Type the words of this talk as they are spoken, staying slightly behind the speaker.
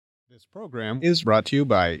This program is brought to you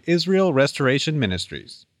by Israel Restoration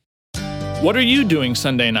Ministries. What are you doing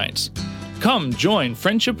Sunday nights? Come join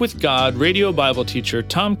Friendship with God radio Bible teacher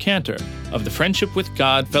Tom Cantor of the Friendship with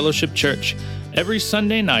God Fellowship Church every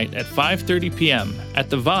Sunday night at 5:30 p.m. at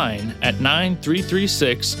The Vine at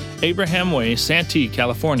 9336 Abraham Way, Santee,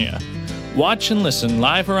 California. Watch and listen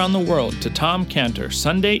live around the world to Tom Cantor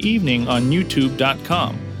Sunday evening on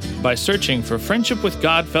YouTube.com by searching for Friendship with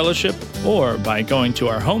God Fellowship or by going to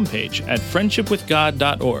our homepage at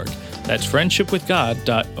friendshipwithgod.org. That's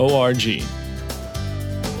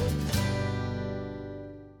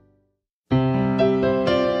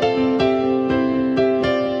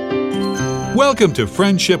Welcome to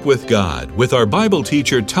Friendship with God with our Bible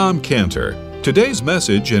teacher Tom Cantor. Today's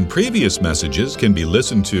message and previous messages can be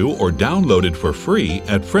listened to or downloaded for free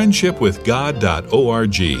at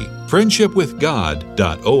friendshipwithgod.org.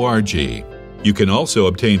 friendshipwithgod.org. You can also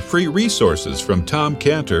obtain free resources from Tom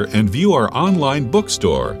Cantor and view our online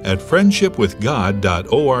bookstore at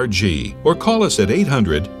friendshipwithgod.org or call us at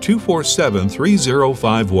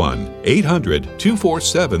 800-247-3051,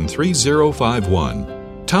 800-247-3051.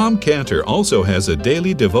 Tom Cantor also has a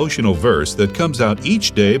daily devotional verse that comes out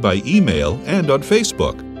each day by email and on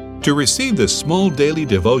Facebook. To receive this small daily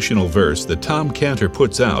devotional verse that Tom Cantor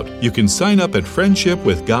puts out, you can sign up at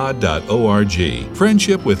friendshipwithgod.org,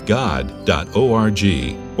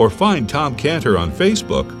 friendshipwithgod.org, or find Tom Cantor on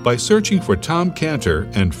Facebook by searching for Tom Cantor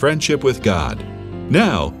and Friendship with God.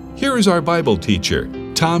 Now, here is our Bible teacher,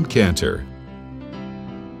 Tom Cantor.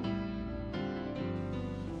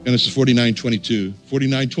 Genesis 49:22.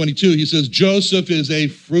 49:22, he says, Joseph is a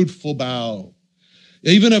fruitful bough,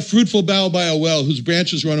 even a fruitful bough by a well, whose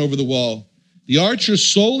branches run over the wall. The archer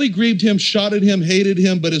sorely grieved him, shot at him, hated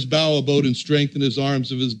him, but his bow abode in strength, and his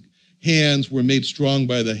arms of his hands were made strong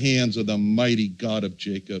by the hands of the mighty God of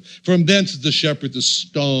Jacob. From thence is the shepherd, the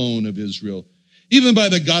stone of Israel. Even by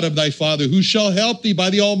the God of thy father, who shall help thee, by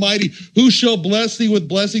the Almighty, who shall bless thee with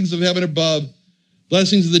blessings of heaven above,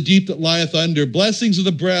 blessings of the deep that lieth under, blessings of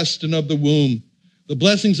the breast and of the womb. The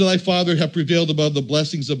blessings of thy father have prevailed above the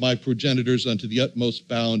blessings of my progenitors unto the utmost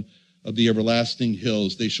bound of the everlasting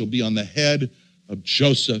hills. They shall be on the head of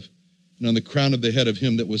Joseph and on the crown of the head of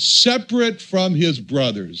him that was separate from his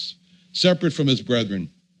brothers, separate from his brethren.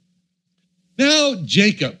 Now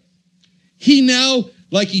Jacob, he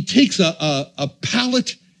takes a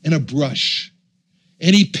palette and a brush,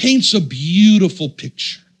 and he paints a beautiful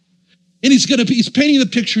picture. And he's painting the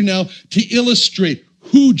picture now to illustrate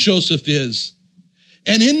who Joseph is.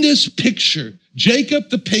 And in this picture,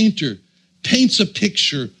 Jacob the painter paints a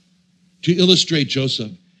picture to illustrate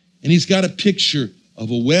Joseph. And he's got a picture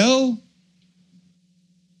of a well,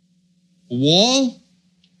 a wall,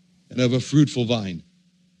 and of a fruitful vine.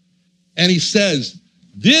 And he says,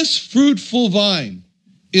 this fruitful vine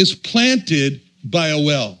is planted by a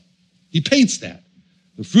well. He paints that.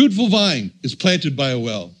 The fruitful vine is planted by a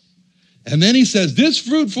well. And then he says, this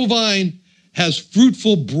fruitful vine has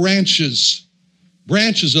fruitful branches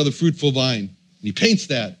of the fruitful vine. And he paints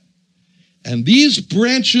that. And these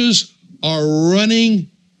branches are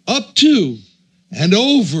running up to and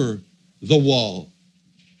over the wall.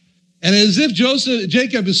 And as if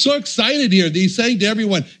Jacob is so excited here that he's saying to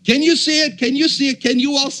everyone, can you see it? Can you see it? Can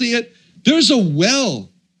you all see it? There's a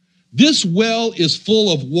well. This well is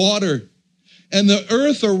full of water. And the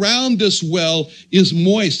earth around this well is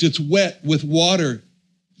moist. It's wet with water.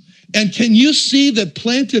 And can you see that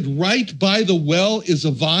planted right by the well is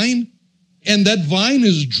a vine? And that vine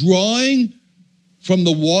is drawing from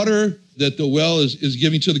the water that the well is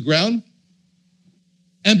giving to the ground.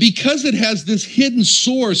 And because it has this hidden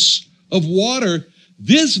source of water,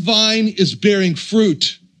 this vine is bearing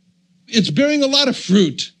fruit. It's bearing a lot of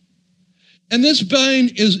fruit. And this vine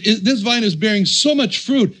is bearing so much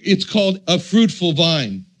fruit, it's called a fruitful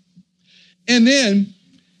vine. And then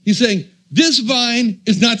he's saying, this vine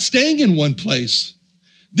is not staying in one place.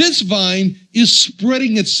 This vine is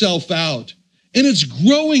spreading itself out, and it's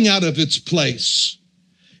growing out of its place.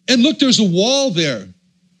 And look, there's a wall there.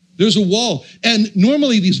 There's a wall. And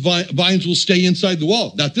normally these vines will stay inside the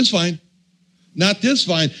wall. Not this vine. Not this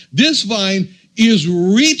vine. This vine is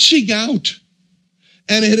reaching out.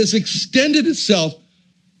 And it has extended itself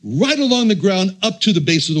right along the ground up to the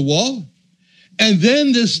base of the wall. And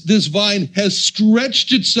then this vine has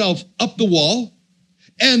stretched itself up the wall.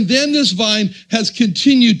 And then this vine has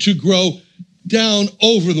continued to grow down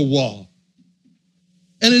over the wall.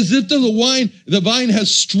 And as if the vine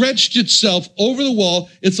has stretched itself over the wall,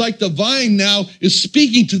 it's like the vine now is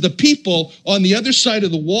speaking to the people on the other side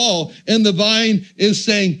of the wall. And the vine is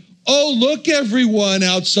saying, oh, look, everyone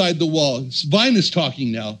outside the wall. This vine is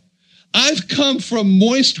talking now. I've come from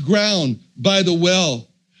moist ground by the well.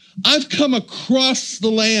 I've come across the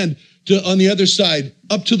land on the other side,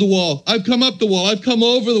 up to the wall. I've come up the wall. I've come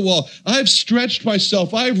over the wall. I've stretched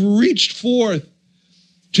myself. I've reached forth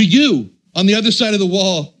to you on the other side of the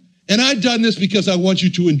wall. And I've done this because I want you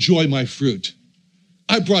to enjoy my fruit.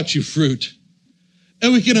 I brought you fruit.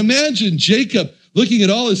 And we can imagine Jacob looking at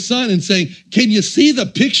all his son and saying, can you see the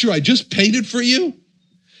picture I just painted for you?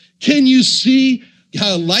 Can you see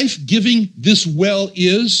how life-giving this well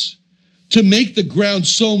is to make the ground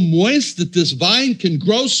so moist that this vine can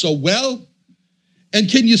grow so well? And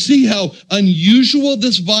can you see how unusual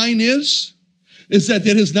this vine is? Is that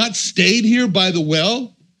it has not stayed here by the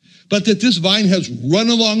well, but that this vine has run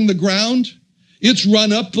along the ground. It's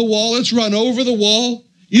run up the wall. It's run over the wall.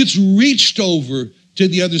 It's reached over to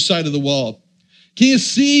the other side of the wall. Can you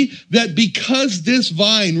see that because this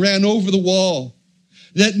vine ran over the wall,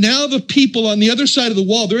 that now the people on the other side of the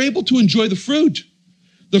wall, they're able to enjoy the fruit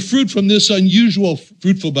from this unusual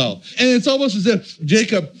fruitful bough. And it's almost as if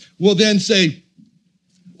Jacob will then say,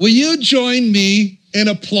 will you join me in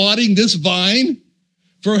applauding this vine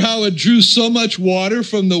for how it drew so much water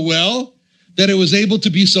from the well that it was able to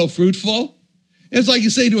be so fruitful? It's like you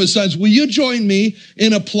say to his sons, will you join me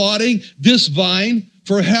in applauding this vine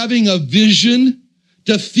for having a vision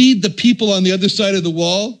to feed the people on the other side of the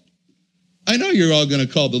wall? I know you're all going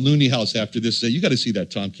to call the Looney House after this. Say, you got to see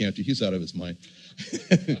that Tom Cantor. He's out of his mind.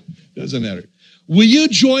 Doesn't matter. Will you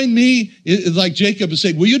join me, like Jacob is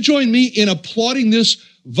saying, will you join me in applauding this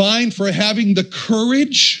vine for having the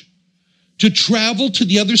courage to travel to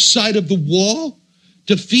the other side of the wall,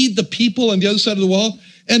 to feed the people on the other side of the wall?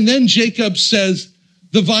 And then Jacob says,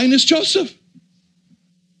 the vine is Joseph.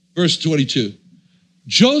 Verse 22.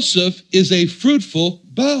 Joseph is a fruitful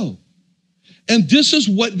bough. And this is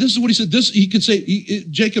what he said.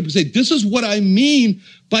 Jacob could say, this is what I mean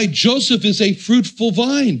by Joseph is a fruitful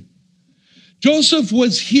vine. Joseph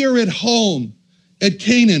was here at home at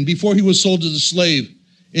Canaan before he was sold as a slave.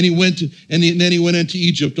 And then he went into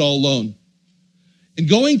Egypt all alone. And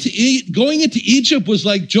going into Egypt was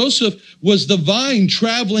like Joseph was the vine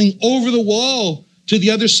traveling over the wall to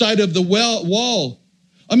the other side of the wall.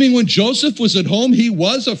 I mean, when Joseph was at home, he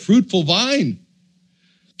was a fruitful vine.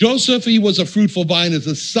 Joseph, he was a fruitful vine as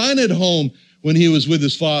a son at home when he was with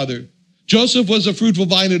his father. Joseph was a fruitful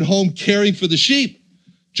vine at home caring for the sheep.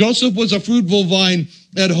 Joseph was a fruitful vine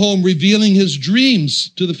at home revealing his dreams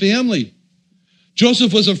to the family.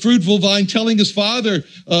 Joseph was a fruitful vine telling his father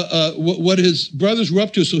what his brothers were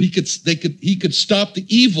up to so he could stop the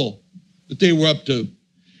evil that they were up to.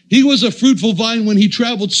 He was a fruitful vine when he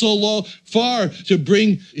traveled so far to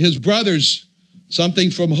bring his brothers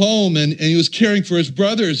something from home, and he was caring for his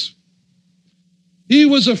brothers. He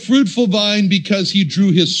was a fruitful vine because he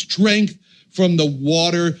drew his strength from the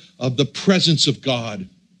water of the presence of God.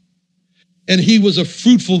 And he was a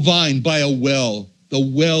fruitful vine by a well.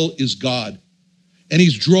 The well is God. And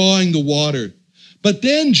he's drawing the water. But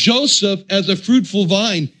then Joseph, as a fruitful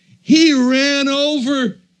vine, he ran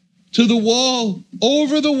over to the wall,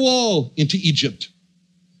 over the wall into Egypt.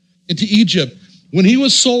 Into Egypt, when he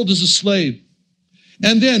was sold as a slave.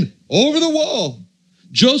 And then over the wall,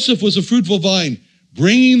 Joseph was a fruitful vine,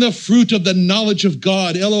 bringing the fruit of the knowledge of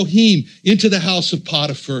God, Elohim, into the house of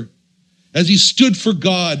Potiphar. As he stood for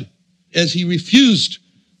God, as he refused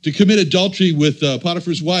to commit adultery with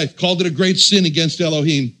Potiphar's wife, called it a great sin against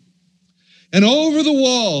Elohim. And over the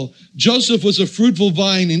wall, Joseph was a fruitful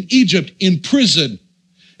vine in Egypt, in prison,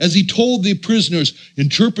 as he told the prisoners,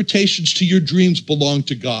 interpretations to your dreams belong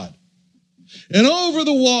to God. And over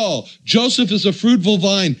the wall, Joseph is a fruitful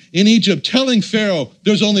vine in Egypt, telling Pharaoh,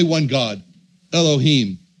 there's only one God,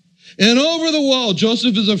 Elohim. And over the wall,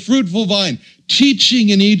 Joseph is a fruitful vine, teaching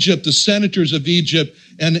in Egypt, the senators of Egypt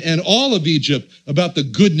and all of Egypt about the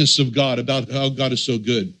goodness of God, about how God is so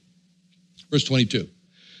good. Verse 22.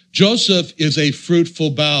 Joseph is a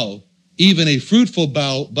fruitful bough, even a fruitful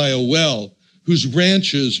bough by a well, whose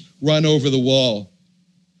branches run over the wall.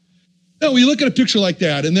 Now, we look at a picture like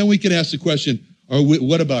that, and then we can ask the question,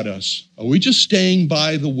 what about us? Are we just staying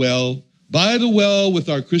by the well with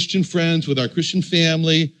our Christian friends, with our Christian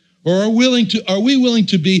family, or are we willing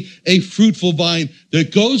to be a fruitful vine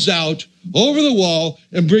that goes out over the wall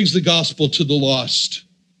and brings the gospel to the lost?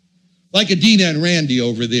 Like Adina and Randy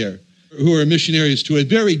over there, who are missionaries to a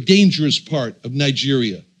very dangerous part of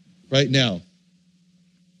Nigeria right now.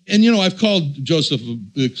 And, I've called Joseph,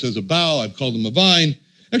 it says a bough, I've called him a vine.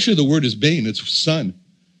 Actually, the word is bain, it's son.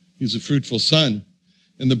 He's a fruitful son.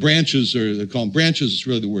 And the branches, they call them branches, it's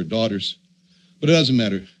really the word daughters. But it doesn't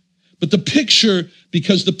matter. But the picture,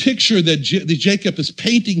 because the picture that Jacob is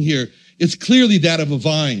painting here is clearly that of a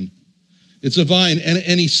vine. It's a vine,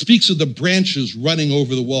 and he speaks of the branches running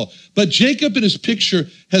over the wall. But Jacob in his picture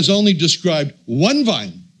has only described one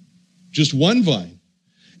vine, just one vine.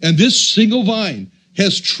 And this single vine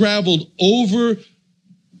has traveled over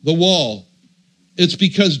the wall. It's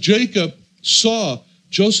because Jacob saw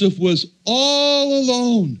Joseph was all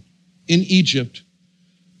alone in Egypt.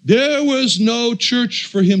 There was no church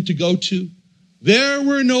for him to go to. There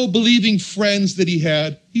were no believing friends that he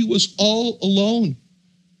had. He was all alone.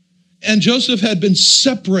 And Joseph had been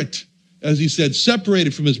separate, as he said,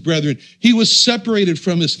 separated from his brethren. He was separated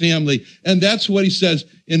from his family. And that's what he says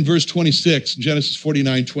in verse 26, Genesis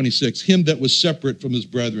 49:26, him that was separate from his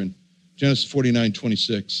brethren. Genesis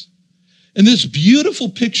 49:26. And this beautiful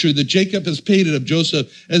picture that Jacob has painted of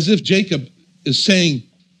Joseph, as if Jacob is saying,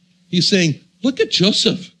 he's saying, look at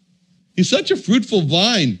Joseph. He's such a fruitful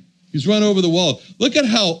vine. He's run over the wall. Look at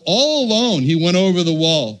how all alone he went over the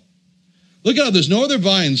wall. Look at how there's no other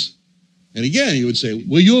vines. And again, he would say,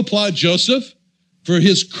 will you applaud Joseph for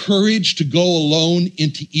his courage to go alone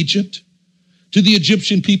into Egypt, to the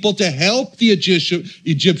Egyptian people, to help the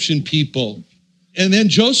Egyptian people? And then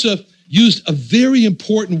Joseph used a very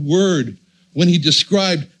important word when he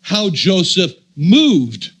described how Joseph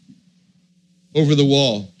moved over the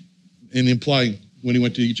wall, and implying when he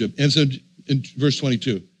went to Egypt. And so in verse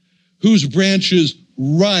 22, whose branches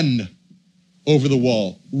run over the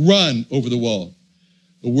wall, run over the wall.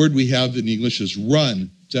 The word we have in English is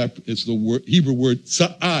run. It's the word, Hebrew word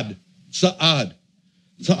sa'ad, sa'ad,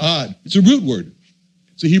 sa'ad. It's a root word.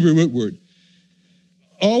 It's a Hebrew root word.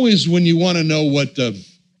 Always when you want to know what the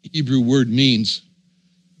Hebrew word means,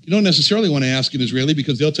 you don't necessarily want to ask an Israeli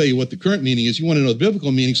because they'll tell you what the current meaning is. You want to know the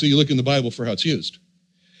biblical meaning, so you look in the Bible for how it's used.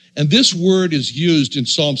 And this word is used in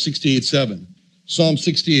Psalm 68:7. Psalm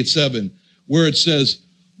 68:7, where it says,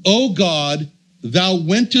 O God, thou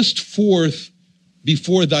wentest forth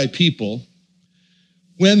before thy people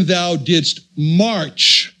when thou didst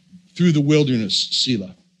march through the wilderness,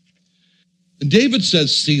 Selah. And David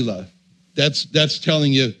says Selah. That's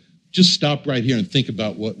telling you, just stop right here and think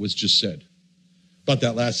about what was just said, about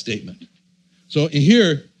that last statement. So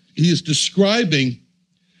here, he is describing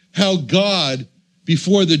how God,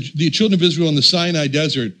 before the children of Israel in the Sinai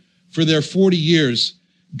desert, for their 40 years,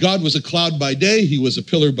 God was a cloud by day. He was a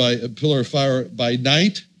pillar of fire by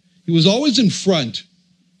night. He was always in front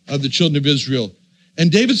of the children of Israel.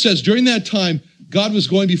 And David says during that time, God was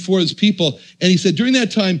going before his people. And he said during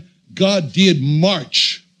that time, God did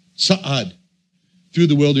march, sa'ad, through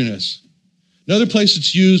the wilderness. Another place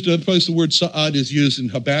the word sa'ad is used in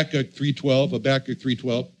Habakkuk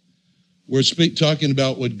 3:12, where it's talking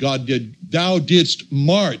about what God did. Thou didst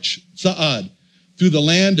march, sa'ad, through the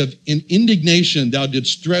land of indignation. Thou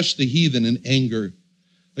didst thresh the heathen in anger.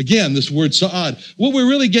 Again, this word sa'ad. What we're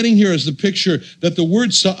really getting here is the picture that the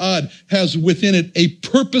word sa'ad has within it a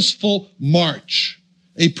purposeful march.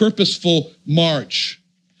 A purposeful march.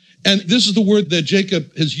 And this is the word that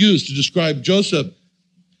Jacob has used to describe Joseph.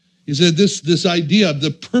 He said this idea of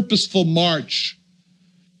the purposeful march.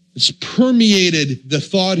 It's permeated the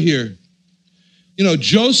thought here. You know,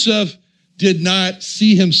 Joseph did not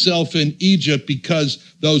see himself in Egypt because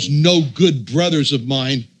those no good brothers of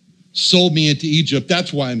mine sold me into Egypt.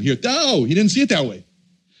 That's why I'm here. No, he didn't see it that way.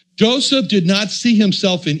 Joseph did not see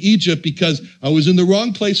himself in Egypt because I was in the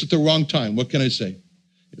wrong place at the wrong time. What can I say?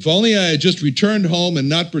 If only I had just returned home and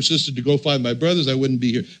not persisted to go find my brothers, I wouldn't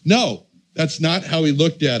be here. No, that's not how he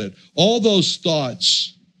looked at it. All those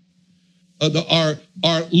thoughts are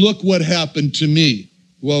look what happened to me.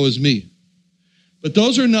 Woe is me. But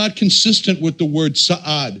those are not consistent with the word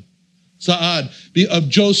sa'ad. Sa'ad, of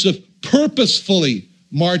Joseph purposefully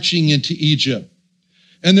marching into Egypt.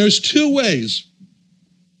 And there's two ways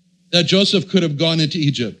that Joseph could have gone into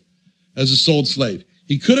Egypt as a sold slave.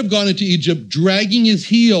 He could have gone into Egypt dragging his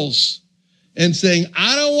heels and saying,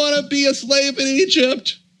 I don't want to be a slave in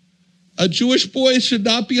Egypt. A Jewish boy should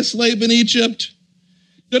not be a slave in Egypt.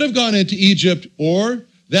 He could have gone into Egypt or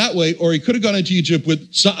that way, or he could have gone into Egypt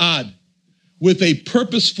with sa'ad, with a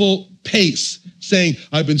purposeful pace, saying,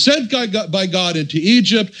 I've been sent by God into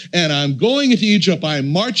Egypt, and I'm going into Egypt. I'm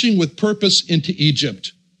marching with purpose into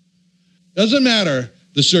Egypt. Doesn't matter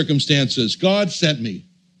the circumstances. God sent me.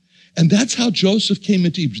 And that's how Joseph came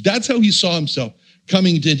into Egypt. That's how he saw himself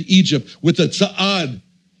coming into Egypt with a sa'ad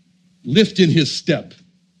lift in his step.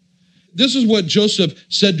 This is what Joseph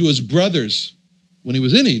said to his brothers when he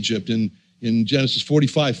was in Egypt in Genesis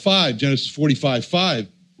 45:5. Genesis 45:5.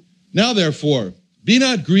 Now, therefore, be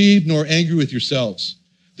not grieved nor angry with yourselves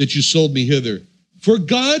that you sold me hither. For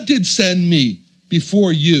God did send me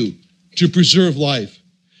before you to preserve life.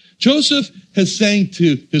 Joseph has saying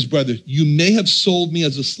to his brother, you may have sold me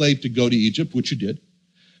as a slave to go to Egypt, which you did,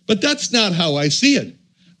 but that's not how I see it.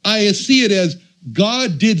 I see it as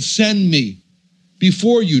God did send me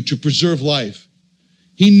before you to preserve life.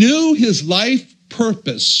 He knew his life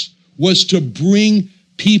purpose was to bring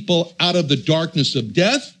people out of the darkness of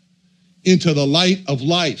death into the light of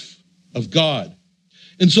life, of God.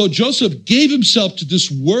 And so Joseph gave himself to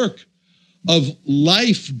this work of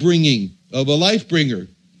life bringing, of a life bringer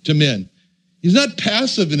to men. He's not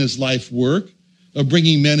passive in his life work of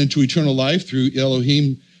bringing men into eternal life through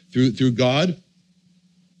Elohim, through God.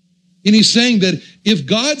 And he's saying that if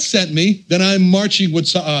God sent me, then I'm marching with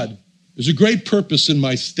Sa'ad. There's a great purpose in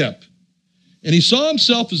my step. And he saw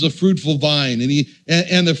himself as a fruitful vine.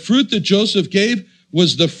 And the fruit that Joseph gave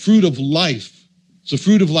was the fruit of life. It's the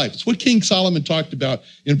fruit of life. It's what King Solomon talked about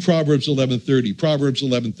in Proverbs 11:30. Proverbs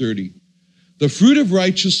 11:30. The fruit of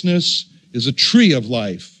righteousness is a tree of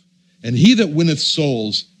life, and he that winneth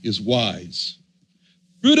souls is wise.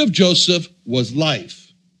 Fruit of Joseph was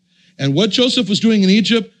life. And what Joseph was doing in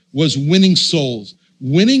Egypt was winning souls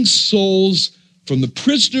from the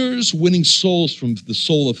prisoners, winning souls from the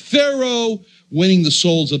soul of Pharaoh, winning the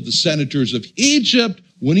souls of the senators of Egypt,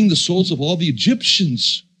 winning the souls of all the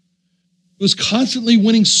Egyptians. He was constantly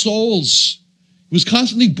winning souls. He was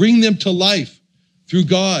constantly bringing them to life through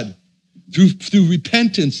God, through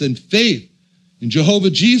repentance and faith in Jehovah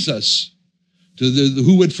Jesus,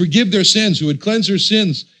 who would forgive their sins, who would cleanse their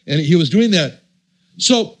sins, and he was doing that.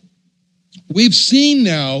 So we've seen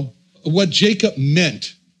now what Jacob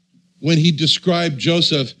meant when he described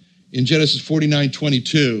Joseph in Genesis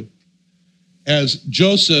 49:22 as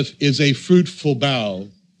Joseph is a fruitful bough,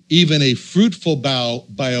 even a fruitful bough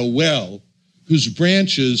by a well whose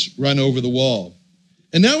branches run over the wall.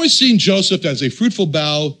 And now we're seeing Joseph as a fruitful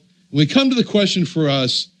bough. When we come to the question for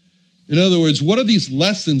us, in other words, what are these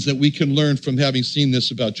lessons that we can learn from having seen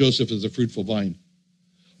this about Joseph as a fruitful vine?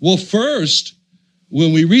 Well, first,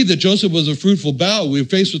 when we read that Joseph was a fruitful bough, we're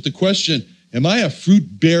faced with the question, am I a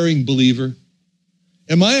fruit-bearing believer?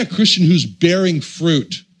 Am I a Christian who's bearing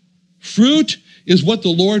fruit? Fruit is what the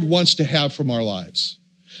Lord wants to have from our lives.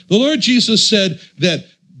 The Lord Jesus said that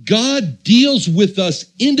God deals with us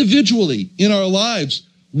individually in our lives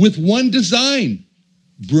with one design: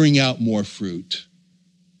 bring out more fruit.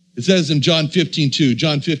 It says in John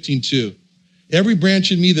 15:2, every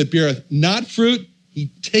branch in me that beareth not fruit, he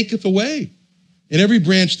taketh away. And every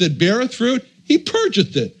branch that beareth fruit, he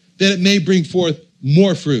purgeth it, that it may bring forth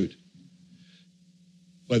more fruit.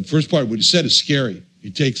 But the first part, what he said, is scary. He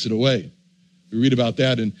takes it away. We read about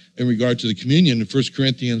that in regard to the communion in 1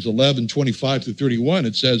 Corinthians 11:25-31.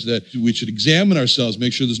 It says that we should examine ourselves,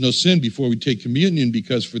 make sure there's no sin before we take communion,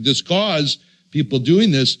 because for this cause, people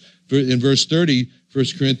doing this, in verse 30,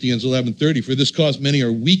 1 Corinthians 11:30, for this cause many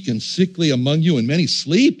are weak and sickly among you, and many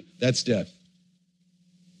sleep. That's death.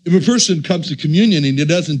 If a person comes to communion and he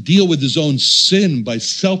doesn't deal with his own sin by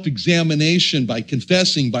self-examination, by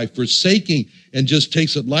confessing, by forsaking, and just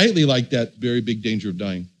takes it lightly like that, very big danger of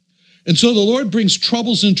dying. And so the Lord brings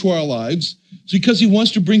troubles into our lives because he wants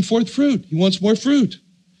to bring forth fruit. He wants more fruit.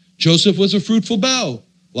 Joseph was a fruitful bough.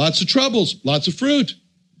 Lots of troubles, lots of fruit.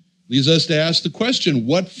 Leads us to ask the question,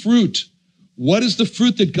 what fruit? What is the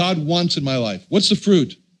fruit that God wants in my life? What's the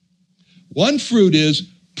fruit? One fruit is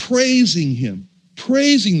praising him,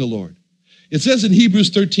 praising the Lord. It says in Hebrews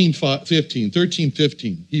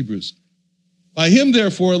 13:15, Hebrews, by him,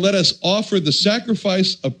 therefore, let us offer the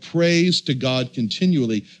sacrifice of praise to God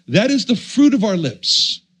continually. That is the fruit of our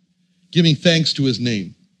lips, giving thanks to his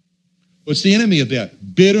name. What's the enemy of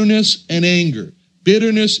that? Bitterness and anger.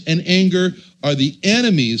 Bitterness and anger are the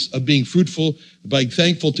enemies of being fruitful, by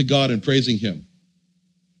thankful to God and praising him.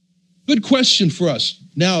 Good question for us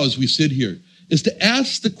now as we sit here is to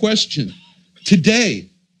ask the question, today,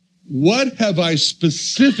 what have I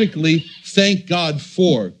specifically thanked God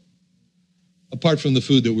for, apart from the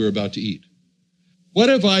food that we're about to eat? What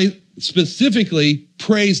have I specifically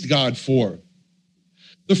praised God for?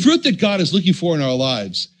 The fruit that God is looking for in our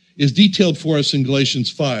lives is detailed for us in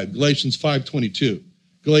Galatians 5:22.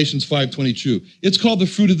 Galatians 5:22. It's called the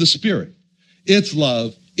fruit of the Spirit. It's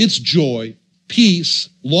love, it's joy, peace,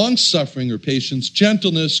 long-suffering or patience,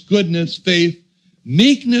 gentleness, goodness, faith,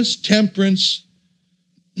 meekness, temperance.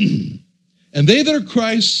 And they that are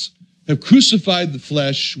Christ's have crucified the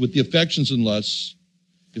flesh with the affections and lusts.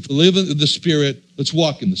 If we live in the Spirit, let's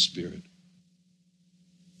walk in the Spirit.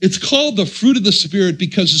 It's called the fruit of the Spirit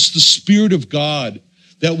because it's the Spirit of God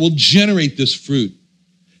that will generate this fruit.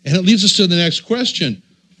 And it leads us to the next question.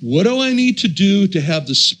 What do I need to do to have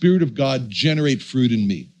the Spirit of God generate fruit in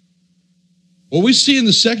me? What we see in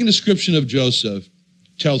the second description of Joseph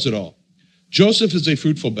tells it all. Joseph is a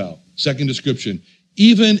fruitful bough. Second description,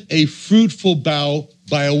 even a fruitful bough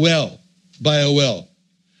by a well. By a well.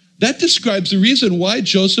 That describes the reason why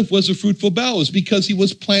Joseph was a fruitful bough, is because he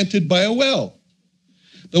was planted by a well.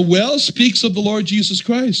 The well speaks of the Lord Jesus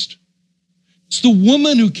Christ. It's the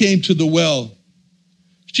woman who came to the well.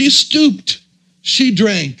 She stooped, she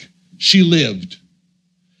drank, she lived.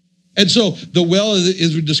 And so the well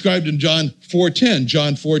is described in John 4:10,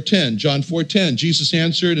 John 4:10, John 4:10. Jesus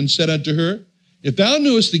answered and said unto her, if thou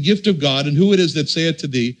knewest the gift of God, and who it is that saith to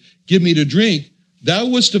thee, give me to drink, thou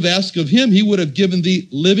wouldst have asked of him, he would have given thee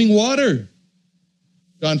living water.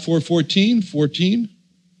 John 4:14,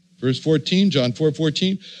 verse 14, John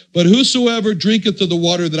 4:14. But whosoever drinketh of the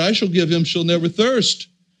water that I shall give him shall never thirst,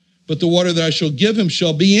 but the water that I shall give him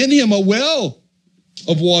shall be in him a well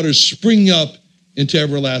of waters springing up into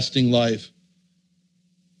everlasting life.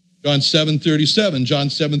 John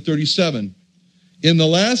 7:37. In the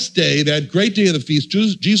last day, that great day of the feast,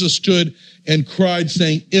 Jesus stood and cried,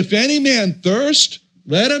 saying, if any man thirst,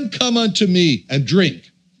 let him come unto me and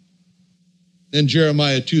drink. Then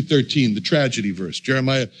Jeremiah 2:13, the tragedy verse,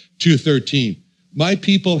 Jeremiah 2:13. My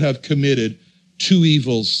people have committed two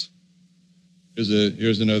evils.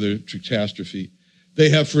 Here's another catastrophe. They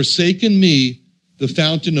have forsaken me, the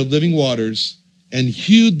fountain of living waters, and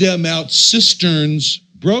hewed them out cisterns,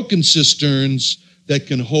 broken cisterns that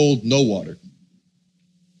can hold no water.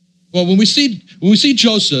 Well, when we see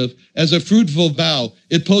Joseph as a fruitful bough,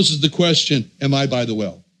 it poses the question, am I by the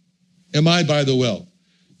well? Am I by the well?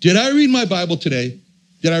 Did I read my Bible today?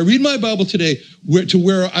 Did I read my Bible today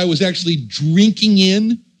where I was actually drinking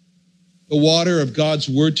in the water of God's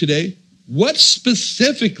word today? What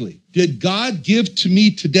specifically did God give to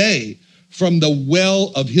me today from the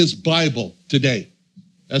well of his Bible today?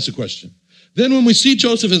 That's the question. Then when we see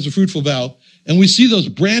Joseph as a fruitful bough, and we see those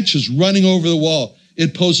branches running over the wall,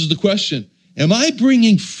 it poses the question, am I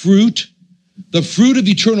bringing fruit, the fruit of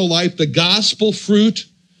eternal life, the gospel fruit,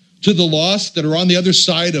 to the lost that are on the other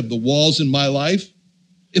side of the walls in my life?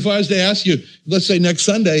 If I was to ask you, let's say next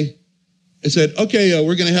Sunday, I said, okay,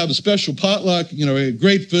 we're going to have a special potluck,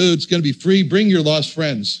 great food, it's going to be free, bring your lost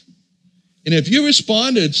friends. And if you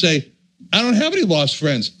responded, say, I don't have any lost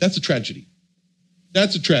friends, that's a tragedy.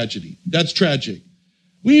 That's a tragedy. That's tragic.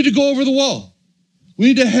 We need to go over the wall. We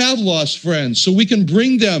need to have lost friends so we can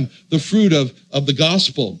bring them the fruit of the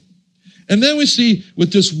gospel. And then we see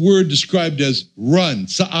with this word described as run,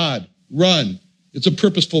 sa'ad, run. It's a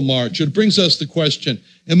purposeful march. It brings us the question,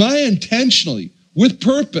 am I intentionally, with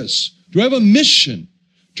purpose, do I have a mission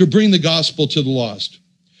to bring the gospel to the lost?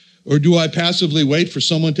 Or do I passively wait for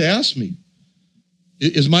someone to ask me?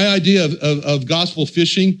 Is my idea of gospel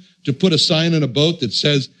fishing to put a sign on a boat that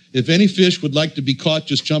says, if any fish would like to be caught,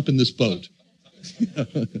 just jump in this boat?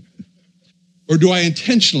 Or do I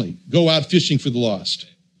intentionally go out fishing for the lost?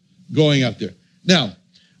 Going out there. Now,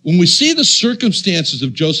 when we see the circumstances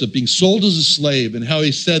of Joseph being sold as a slave and how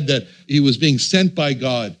he said that he was being sent by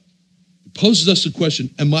God, it poses us the question,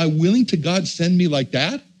 am I willing to God send me like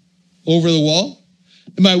that over the wall?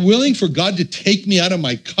 Am I willing for God to take me out of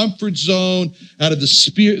my comfort zone, out of the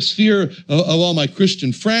sphere of all my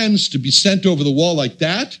Christian friends, to be sent over the wall like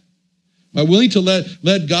that? Am I willing to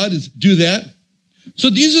let God do that? So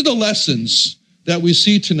these are the lessons that we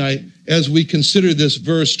see tonight as we consider this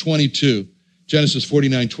verse 22, Genesis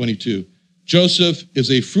 49:22. Joseph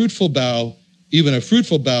is a fruitful bough, even a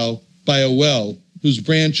fruitful bough by a well whose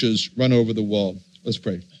branches run over the wall. Let's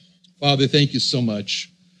pray. Father, thank you so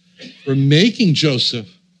much for making Joseph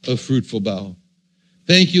a fruitful bough.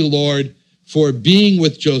 Thank you, Lord, for being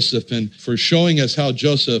with Joseph and for showing us how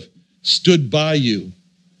Joseph stood by you.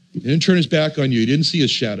 He didn't turn his back on you. He didn't see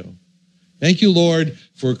his shadow. Thank you, Lord,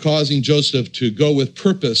 for causing Joseph to go with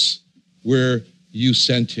purpose where you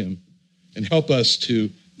sent him. And help us to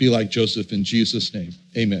be like Joseph in Jesus' name.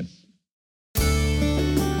 Amen.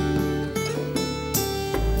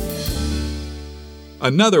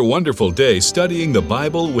 Another wonderful day studying the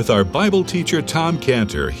Bible with our Bible teacher Tom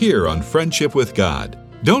Cantor here on Friendship with God.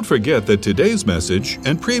 Don't forget that today's message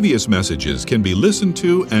and previous messages can be listened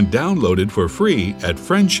to and downloaded for free at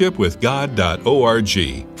friendshipwithgod.org.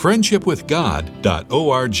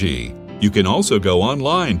 friendshipwithgod.org. You can also go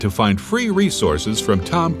online to find free resources from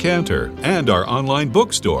Tom Cantor and our online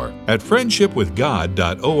bookstore at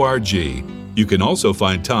friendshipwithgod.org. You can also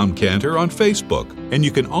find Tom Cantor on Facebook, and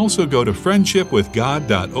you can also go to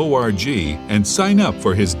friendshipwithgod.org and sign up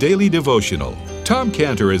for his daily devotional. Tom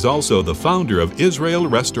Cantor is also the founder of Israel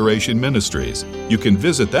Restoration Ministries. You can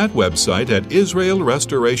visit that website at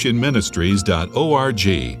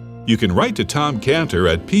israelrestorationministries.org. You can write to Tom Cantor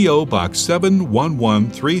at P.O. Box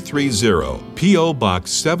 711330, P.O.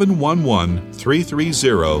 Box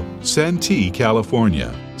 711330, Santee,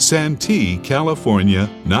 California. Santee, California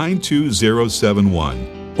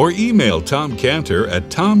 92071. Or email Tom Cantor at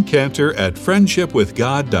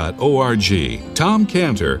tomcantor@friendshipwithgod.org, Tom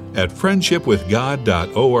Cantor at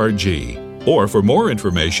friendshipwithgod.org. Or for more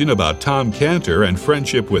information about Tom Cantor and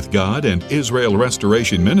Friendship with God and Israel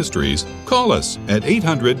Restoration Ministries, call us at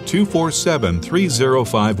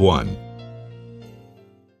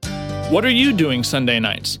 800-247-3051. What are you doing Sunday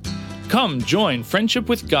nights? Come join Friendship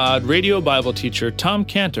with God radio Bible teacher Tom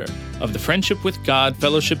Cantor of the Friendship with God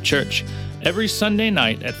Fellowship Church every Sunday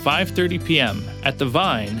night at 5:30 p.m. at The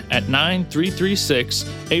Vine at 9336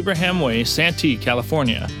 Abraham Way, Santee,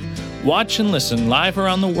 California. Watch and listen live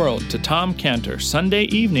around the world to Tom Cantor Sunday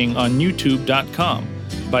evening on YouTube.com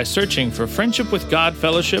by searching for Friendship with God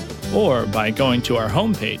Fellowship or by going to our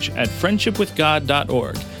homepage at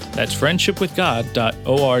friendshipwithgod.org. That's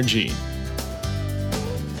friendshipwithgod.org.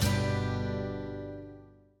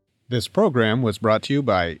 This program was brought to you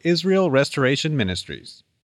by Israel Restoration Ministries.